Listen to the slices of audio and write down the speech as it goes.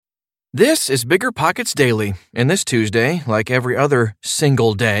This is Bigger Pockets Daily, and this Tuesday, like every other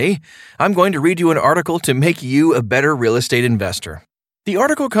single day, I'm going to read you an article to make you a better real estate investor. The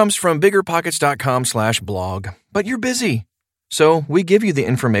article comes from biggerpockets.com/blog, but you're busy, so we give you the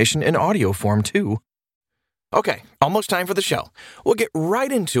information in audio form too. Okay, almost time for the show. We'll get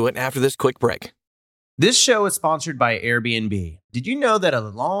right into it after this quick break. This show is sponsored by Airbnb. Did you know that a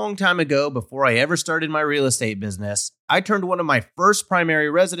long time ago, before I ever started my real estate business, I turned one of my first primary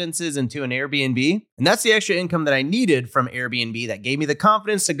residences into an Airbnb? And that's the extra income that I needed from Airbnb that gave me the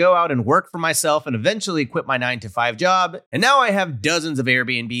confidence to go out and work for myself and eventually quit my 9-to-5 job. And now I have dozens of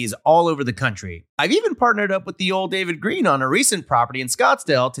Airbnbs all over the country. I've even partnered up with the old David Green on a recent property in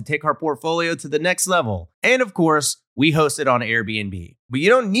Scottsdale to take our portfolio to the next level. And of course, we host it on Airbnb. But you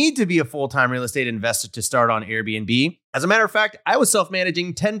don't need to be a full-time real estate investor to start on Airbnb. As a matter of fact, I was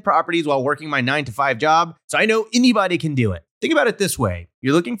self-managing 10 properties while working my 9-to-5 job, so I know anybody can do it. Think about it this way.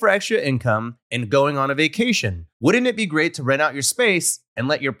 You're looking for extra income and going on a vacation. Wouldn't it be great to rent out your space and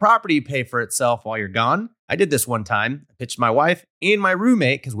let your property pay for itself while you're gone? I did this one time. I pitched my wife and my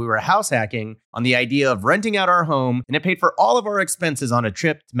roommate, because we were house hacking, on the idea of renting out our home, and it paid for all of our expenses on a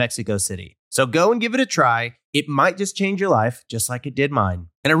trip to Mexico City. So go and give it a try. It might just change your life, just like it did mine.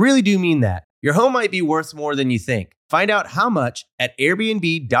 And I really do mean that. Your home might be worth more than you think. Find out how much at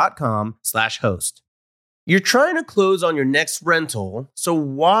airbnb.com/host. You're trying to close on your next rental, so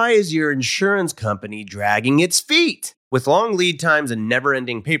why is your insurance company dragging its feet? With long lead times and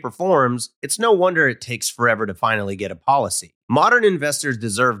never-ending paper forms, it's no wonder it takes forever to finally get a policy. Modern investors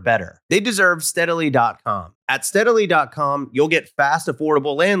deserve better. They deserve Steadily.com. At Steadily.com, you'll get fast,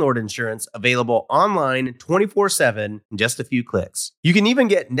 affordable landlord insurance available online 24/7 in just a few clicks. You can even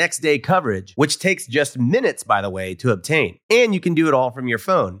get next-day coverage, which takes just minutes, by the way, to obtain. And you can do it all from your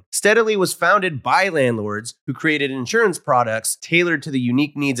phone. Steadily was founded by landlords who created insurance products tailored to the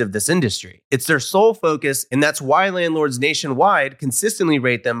unique needs of this industry. It's their sole focus, and that's why landlords nationwide consistently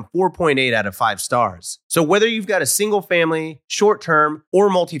rate them 4.8 out of 5 stars. So whether you've got a single-family, short-term, or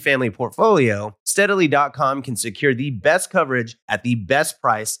multifamily portfolio, Steadily.com can secure the best coverage at the best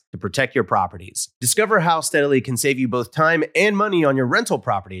price to protect your properties. Discover how Steadily can save you both time and money on your rental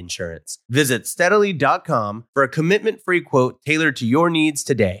property insurance. Visit Steadily.com for a commitment-free quote tailored to your needs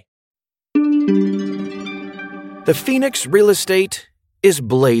today. The Phoenix real estate is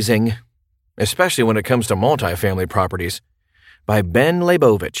blazing, especially when it comes to multifamily properties, by Ben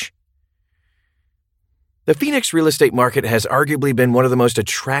Leibovich. The Phoenix real estate market has arguably been one of the most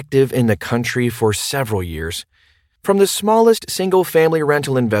attractive in the country for several years. From the smallest single-family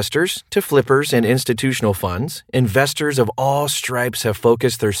rental investors to flippers and institutional funds, investors of all stripes have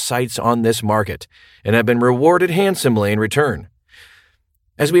focused their sights on this market and have been rewarded handsomely in return.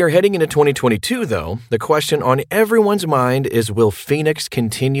 As we are heading into 2022, though, the question on everyone's mind is, will Phoenix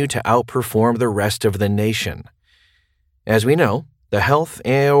continue to outperform the rest of the nation? As we know, the health,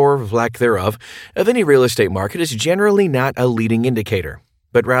 or lack thereof, of any real estate market is generally not a leading indicator,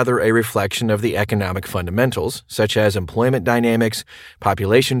 but rather a reflection of the economic fundamentals, such as employment dynamics,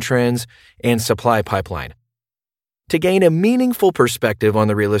 population trends, and supply pipeline. To gain a meaningful perspective on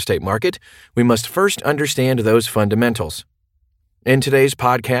the real estate market, we must first understand those fundamentals. In today's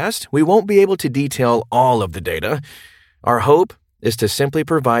podcast, we won't be able to detail all of the data. Our hope is to simply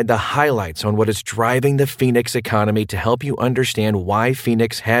provide the highlights on what is driving the Phoenix economy to help you understand why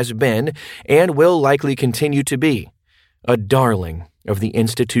Phoenix has been and will likely continue to be a darling of the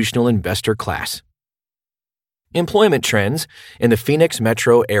institutional investor class. Employment trends in the Phoenix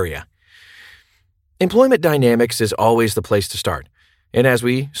metro area. Employment dynamics is always the place to start, and as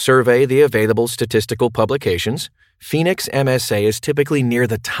we survey the available statistical publications, Phoenix MSA is typically near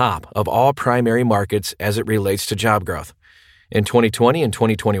the top of all primary markets as it relates to job growth. In 2020 and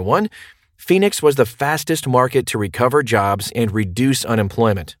 2021, Phoenix was the fastest market to recover jobs and reduce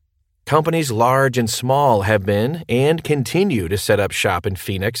unemployment. Companies large and small have been and continue to set up shop in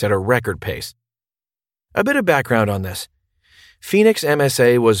Phoenix at a record pace. A bit of background on this. Phoenix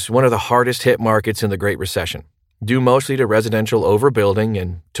MSA was one of the hardest hit markets in the Great Recession, due mostly to residential overbuilding,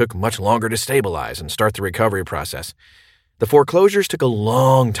 and took much longer to stabilize and start the recovery process. The foreclosures took a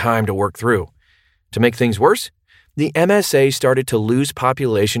long time to work through. To make things worse, the MSA started to lose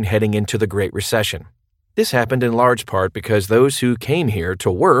population heading into the Great Recession. This happened in large part because those who came here to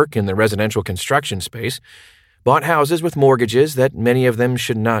work in the residential construction space bought houses with mortgages that many of them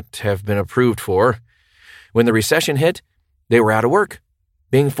should not have been approved for. When the recession hit, they were out of work,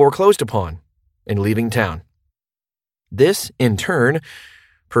 being foreclosed upon, and leaving town. This, in turn,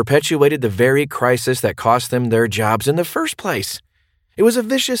 perpetuated the very crisis that cost them their jobs in the first place. It was a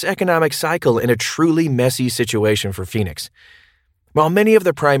vicious economic cycle and a truly messy situation for Phoenix. While many of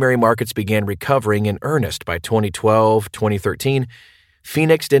the primary markets began recovering in earnest by 2012-2013,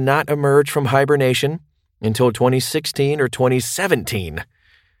 Phoenix did not emerge from hibernation until 2016 or 2017.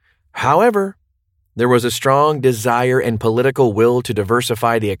 However, there was a strong desire and political will to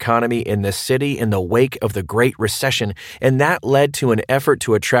diversify the economy in the city in the wake of the Great Recession, and that led to an effort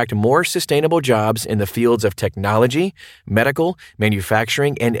to attract more sustainable jobs in the fields of technology, medical,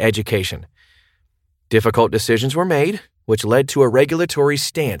 manufacturing, and education. Difficult decisions were made, which led to a regulatory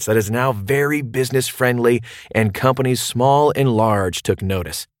stance that is now very business-friendly, and companies small and large took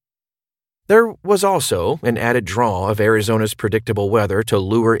notice. There was also an added draw of Arizona's predictable weather to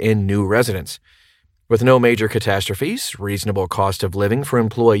lure in new residents. With no major catastrophes, reasonable cost of living for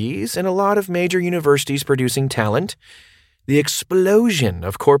employees, and a lot of major universities producing talent, the explosion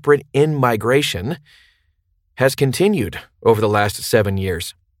of corporate in-migration has continued over the last 7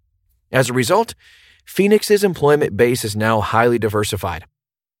 years. As a result, Phoenix's employment base is now highly diversified.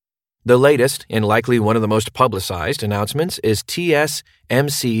 The latest, and likely one of the most publicized announcements, is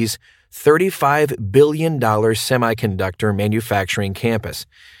TSMC's $35 billion semiconductor manufacturing campus,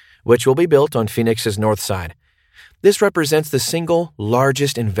 which will be built on Phoenix's north side. This represents the single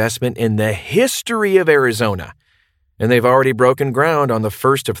largest investment in the history of Arizona, and they've already broken ground on the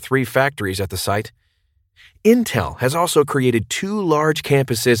first of 3 factories at the site. Intel has also created 2 large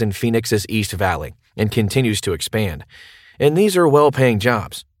campuses in Phoenix's East Valley and continues to expand, and these are well-paying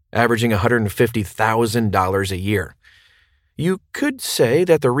jobs, averaging $150,000 a year. You could say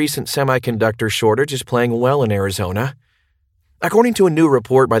that the recent semiconductor shortage is playing well in Arizona. According to a new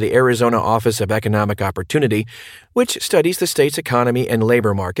report by the Arizona Office of Economic Opportunity, which studies the state's economy and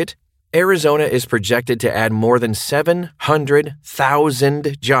labor market, Arizona is projected to add more than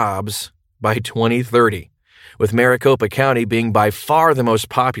 700,000 jobs by 2030, with Maricopa County being by far the most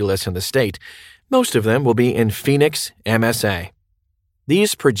populous in the state. Most of them will be in Phoenix MSA.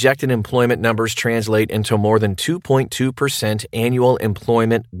 These projected employment numbers translate into more than 2.2% annual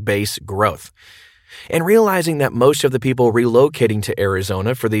employment base growth. And realizing that most of the people relocating to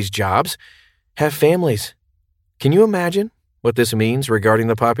Arizona for these jobs have families. Can you imagine what this means regarding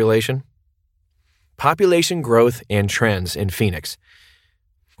the population? Population growth and trends in Phoenix.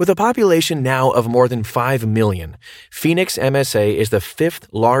 With a population now of more than 5 million, Phoenix MSA is the 5th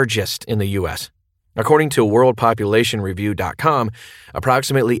largest in the U.S. According to WorldPopulationReview.com,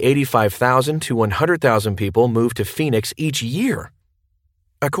 approximately 85,000 to 100,000 people move to Phoenix each year.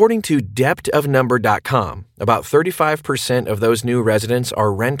 According to depthofnumber.com, about 35% of those new residents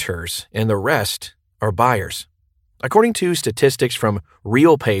are renters and the rest are buyers. According to statistics from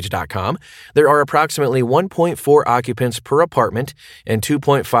realpage.com, there are approximately 1.4 occupants per apartment and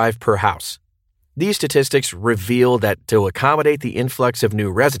 2.5 per house. These statistics reveal that to accommodate the influx of new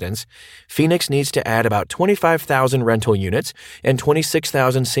residents, Phoenix needs to add about 25,000 rental units and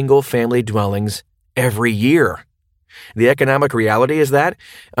 26,000 single-family dwellings every year. The economic reality is that,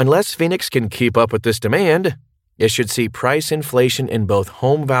 unless Phoenix can keep up with this demand, it should see price inflation in both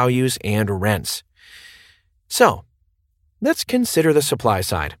home values and rents. So, let's consider the supply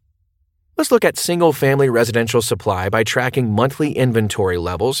side. Let's look at single-family residential supply by tracking monthly inventory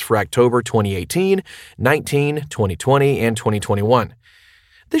levels for October 2018, 19, 2020, and 2021.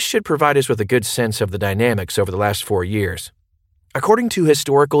 This should provide us with a good sense of the dynamics over the last 4 years. According to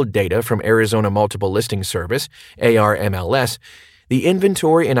historical data from Arizona Multiple Listing Service, ARMLS, the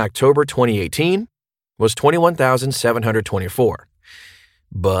inventory in October 2018 was 21,724.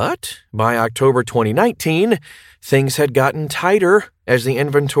 But by October 2019, things had gotten tighter as the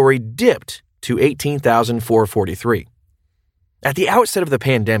inventory dipped to 18,443. At the outset of the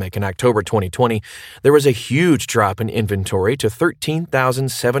pandemic in October 2020, there was a huge drop in inventory to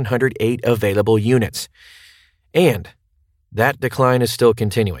 13,708 available units. And that decline is still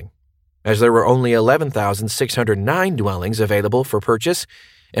continuing, as there were only 11,609 dwellings available for purchase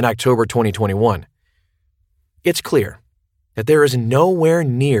in October 2021. It's clear that there is nowhere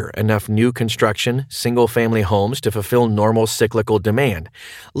near enough new construction, single-family homes to fulfill normal cyclical demand,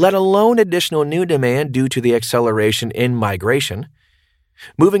 let alone additional new demand due to the acceleration in migration.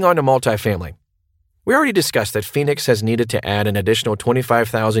 Moving on to multifamily. We already discussed that Phoenix has needed to add an additional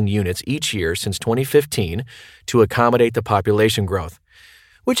 25,000 units each year since 2015 to accommodate the population growth,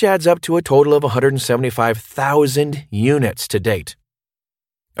 which adds up to a total of 175,000 units to date.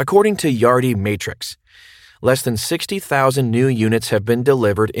 According to Yardi Matrix, less than 60,000 new units have been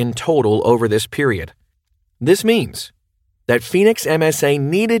delivered in total over this period. This means that Phoenix MSA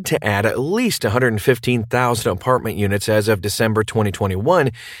needed to add at least 115,000 apartment units as of December 2021,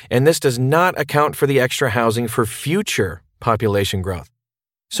 and this does not account for the extra housing for future population growth.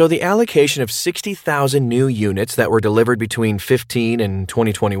 So the allocation of 60,000 new units that were delivered between 15 and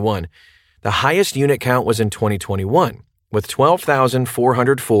 2021, the highest unit count was in 2021, with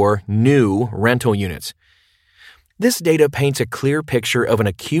 12,404 new rental units. This data paints a clear picture of an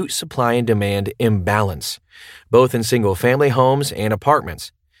acute supply and demand imbalance, both in single-family homes and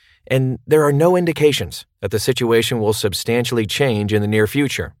apartments. And there are no indications that the situation will substantially change in the near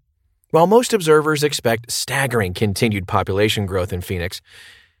future. While most observers expect staggering continued population growth in Phoenix,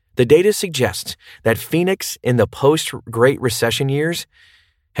 the data suggests that Phoenix in the post-Great Recession years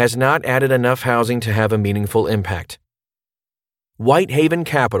has not added enough housing to have a meaningful impact. Whitehaven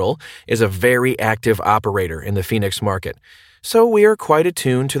Capital is a very active operator in the Phoenix market, so we are quite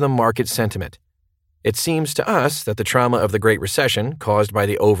attuned to the market sentiment. It seems to us that the trauma of the Great Recession, caused by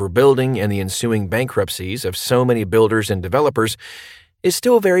the overbuilding and the ensuing bankruptcies of so many builders and developers, is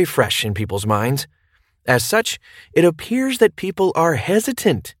still very fresh in people's minds. As such, it appears that people are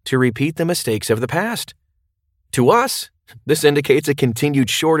hesitant to repeat the mistakes of the past. To us, this indicates a continued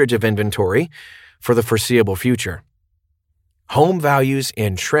shortage of inventory for the foreseeable future. Home values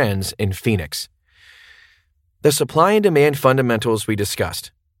and trends in Phoenix. The supply and demand fundamentals we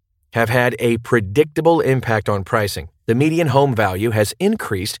discussed have had a predictable impact on pricing. The median home value has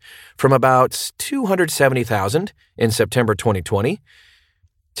increased from about $270,000 in September 2020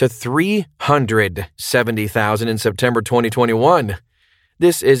 to $370,000 in September 2021.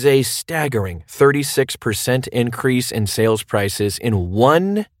 This is a staggering 36% increase in sales prices in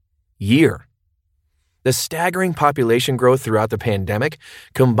 1 year. The staggering population growth throughout the pandemic,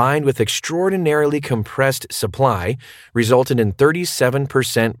 combined with extraordinarily compressed supply, resulted in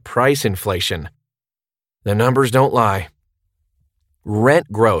 37% price inflation. The numbers don't lie.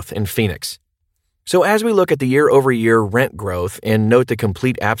 Rent growth in Phoenix. So as we look at the year-over-year rent growth and note the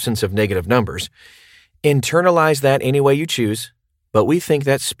complete absence of negative numbers, internalize that any way you choose, but we think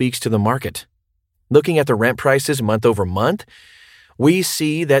that speaks to the market. Looking at the rent prices month over month, we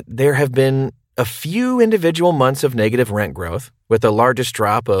see that there have been a few individual months of negative rent growth, with the largest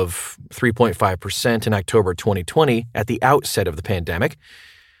drop of 3.5% in October 2020 at the outset of the pandemic.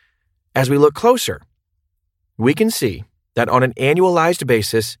 As we look closer, we can see that on an annualized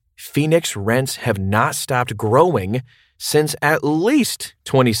basis, Phoenix rents have not stopped growing since at least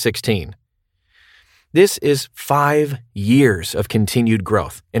 2016. This is 5 years of continued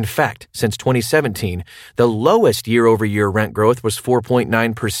growth. In fact, since 2017, the lowest year-over-year rent growth was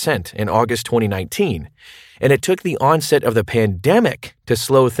 4.9% in August 2019, and it took the onset of the pandemic to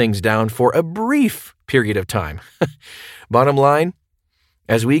slow things down for a brief period of time. Bottom line,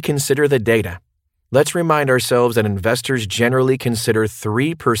 as we consider the data, let's remind ourselves that investors generally consider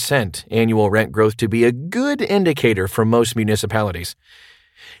 3% annual rent growth to be a good indicator for most municipalities.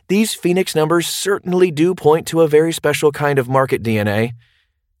 These Phoenix numbers certainly do point to a very special kind of market DNA,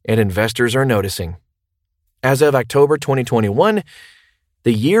 and investors are noticing. As of October 2021,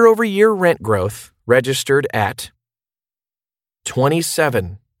 the year-over-year rent growth registered at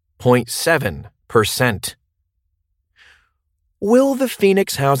 27.7%. Will the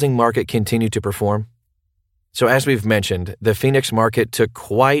Phoenix housing market continue to perform? So as we've mentioned, the Phoenix market took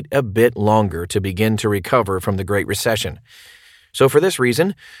quite a bit longer to begin to recover from the Great Recession. So for this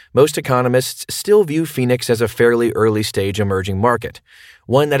reason, most economists still view Phoenix as a fairly early-stage emerging market,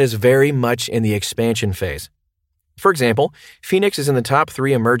 one that is very much in the expansion phase. For example, Phoenix is in the top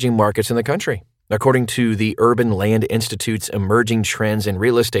 3 emerging markets in the country, according to the Urban Land Institute's Emerging Trends in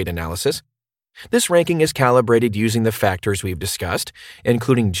Real Estate analysis. This ranking is calibrated using the factors we've discussed,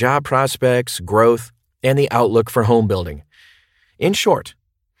 including job prospects, growth, and the outlook for home building. In short,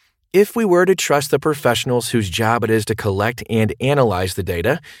 if we were to trust the professionals whose job it is to collect and analyze the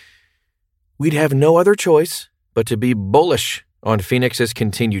data, we'd have no other choice but to be bullish on Phoenix's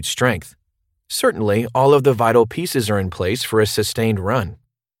continued strength. Certainly, all of the vital pieces are in place for a sustained run.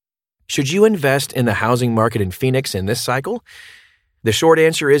 Should you invest in the housing market in Phoenix in this cycle? The short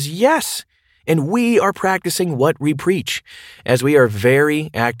answer is yes, and we are practicing what we preach, as we are very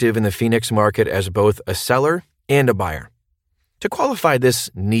active in the Phoenix market as both a seller and a buyer. To qualify this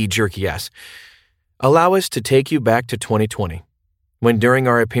knee-jerk yes, allow us to take you back to 2020, when during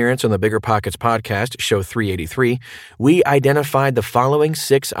our appearance on the Bigger Pockets podcast, show 383, we identified the following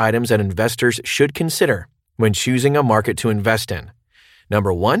 6 items that investors should consider when choosing a market to invest in.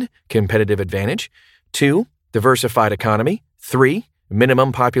 Number 1, competitive advantage. 2, diversified economy. 3,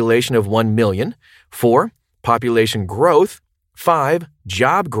 minimum population of 1 million. 4, population growth. 5,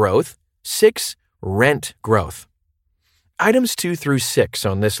 job growth. 6, rent growth. Items 2 through 6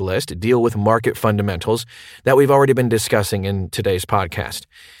 on this list deal with market fundamentals that we've already been discussing in today's podcast.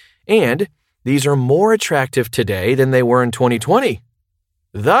 And these are more attractive today than they were in 2020.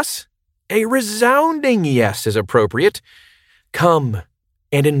 Thus, a resounding yes is appropriate. Come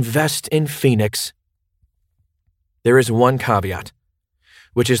and invest in Phoenix. There is one caveat,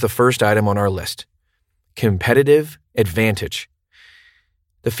 which is the first item on our list: competitive advantage.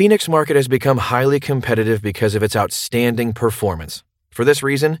 The Phoenix market has become highly competitive because of its outstanding performance. For this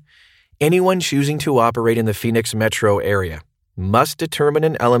reason, anyone choosing to operate in the Phoenix metro area must determine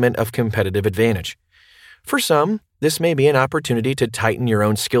an element of competitive advantage. For some, this may be an opportunity to tighten your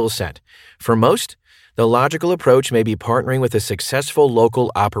own skill set. For most, the logical approach may be partnering with a successful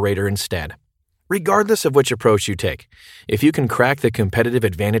local operator instead. Regardless of which approach you take, if you can crack the competitive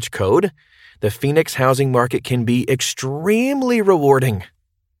advantage code, the Phoenix housing market can be extremely rewarding.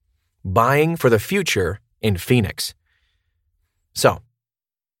 Buying for the future in Phoenix. So,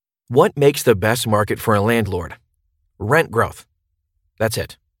 what makes the best market for a landlord? Rent growth. That's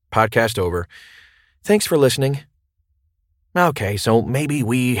it. Podcast over. Thanks for listening. Okay, so maybe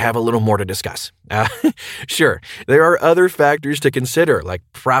we have a little more to discuss. Sure, there are other factors to consider, like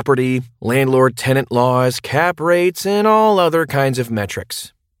property, landlord-tenant laws, cap rates, and all other kinds of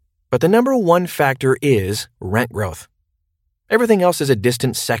metrics. But the number one factor is rent growth. Everything else is a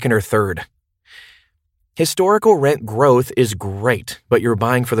distant second or third. Historical rent growth is great, but you're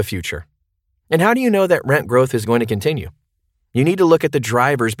buying for the future. And how do you know that rent growth is going to continue? You need to look at the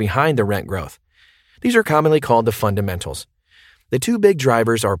drivers behind the rent growth. These are commonly called the fundamentals. The two big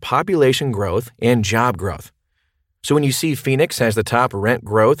drivers are population growth and job growth. So when you see Phoenix has the top rent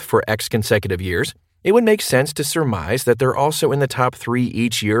growth for X consecutive years, it would make sense to surmise that they're also in the top 3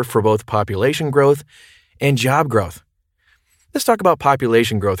 each year for both population growth and job growth. Let's talk about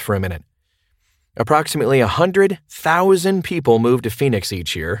population growth for a minute. Approximately 100,000 people move to Phoenix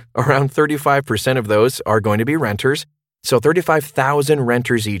each year. Around 35% of those are going to be renters, so 35,000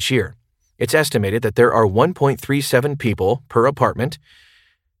 renters each year. It's estimated that there are 1.37 people per apartment.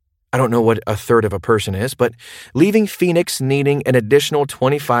 I don't know what a third of a person is, but leaving Phoenix needing an additional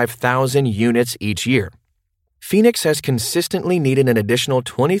 25,000 units each year. Phoenix has consistently needed an additional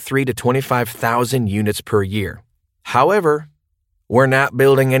 23 to 25,000 units per year. However, we're not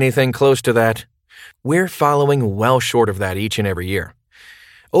building anything close to that. We're following well short of that each and every year.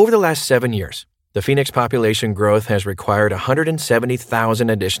 Over the last 7 years, the Phoenix population growth has required 170,000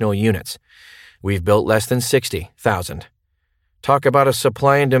 additional units. We've built less than 60,000. Talk about a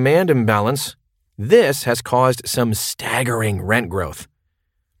supply and demand imbalance. This has caused some staggering rent growth.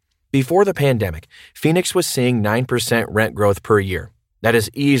 Before the pandemic, Phoenix was seeing 9% rent growth per year. That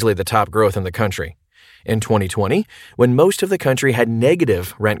is easily the top growth in the country. In 2020, when most of the country had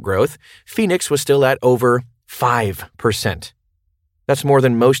negative rent growth, Phoenix was still at over 5%. That's more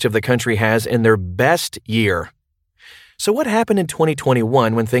than most of the country has in their best year. So what happened in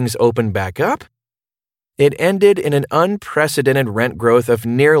 2021 when things opened back up? It ended in an unprecedented rent growth of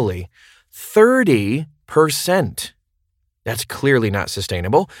nearly 30%. That's clearly not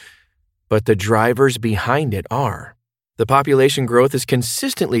sustainable, but the drivers behind it are. The population growth is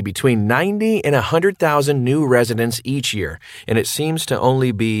consistently between 90 and 100,000 new residents each year, and it seems to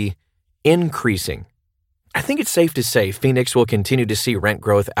only be increasing. I think it's safe to say Phoenix will continue to see rent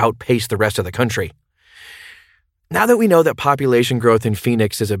growth outpace the rest of the country. Now that we know that population growth in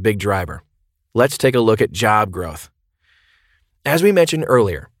Phoenix is a big driver, let's take a look at job growth. As we mentioned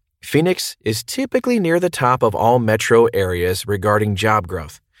earlier, Phoenix is typically near the top of all metro areas regarding job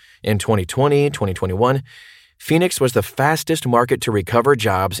growth. In 2020, 2021, Phoenix was the fastest market to recover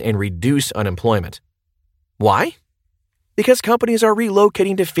jobs and reduce unemployment. Why? Because companies are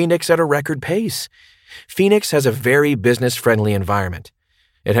relocating to Phoenix at a record pace. Phoenix has a very business-friendly environment.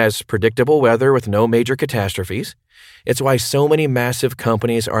 It has predictable weather with no major catastrophes. It's why so many massive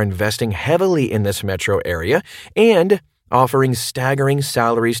companies are investing heavily in this metro area and offering staggering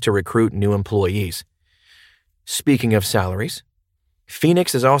salaries to recruit new employees. Speaking of salaries,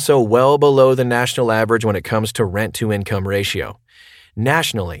 Phoenix is also well below the national average when it comes to rent-to-income ratio.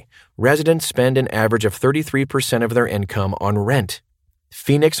 Nationally, residents spend an average of 33% of their income on rent.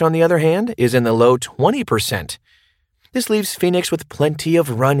 Phoenix, on the other hand, is in the low 20%. This leaves Phoenix with plenty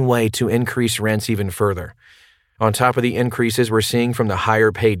of runway to increase rents even further, on top of the increases we're seeing from the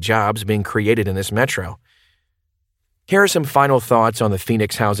higher-paid jobs being created in this metro. Here are some final thoughts on the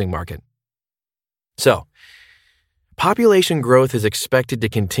Phoenix housing market. So, population growth is expected to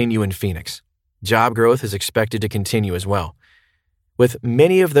continue in Phoenix. Job growth is expected to continue as well, with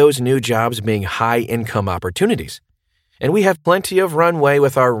many of those new jobs being high-income opportunities. And we have plenty of runway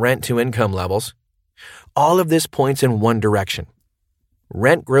with our rent-to-income levels. All of this points in one direction.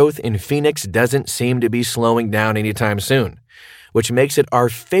 Rent growth in Phoenix doesn't seem to be slowing down anytime soon, which makes it our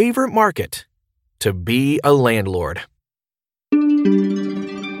favorite market to be a landlord.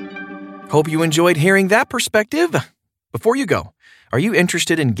 Hope you enjoyed hearing that perspective. Before you go, are you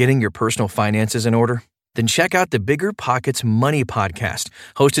interested in getting your personal finances in order? Then check out the Bigger Pockets Money Podcast,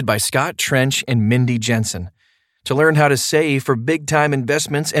 hosted by Scott Trench and Mindy Jensen, to learn how to save for big-time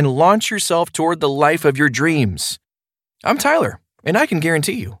investments and launch yourself toward the life of your dreams. I'm Tyler, and I can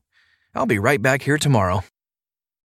guarantee you, I'll be right back here tomorrow.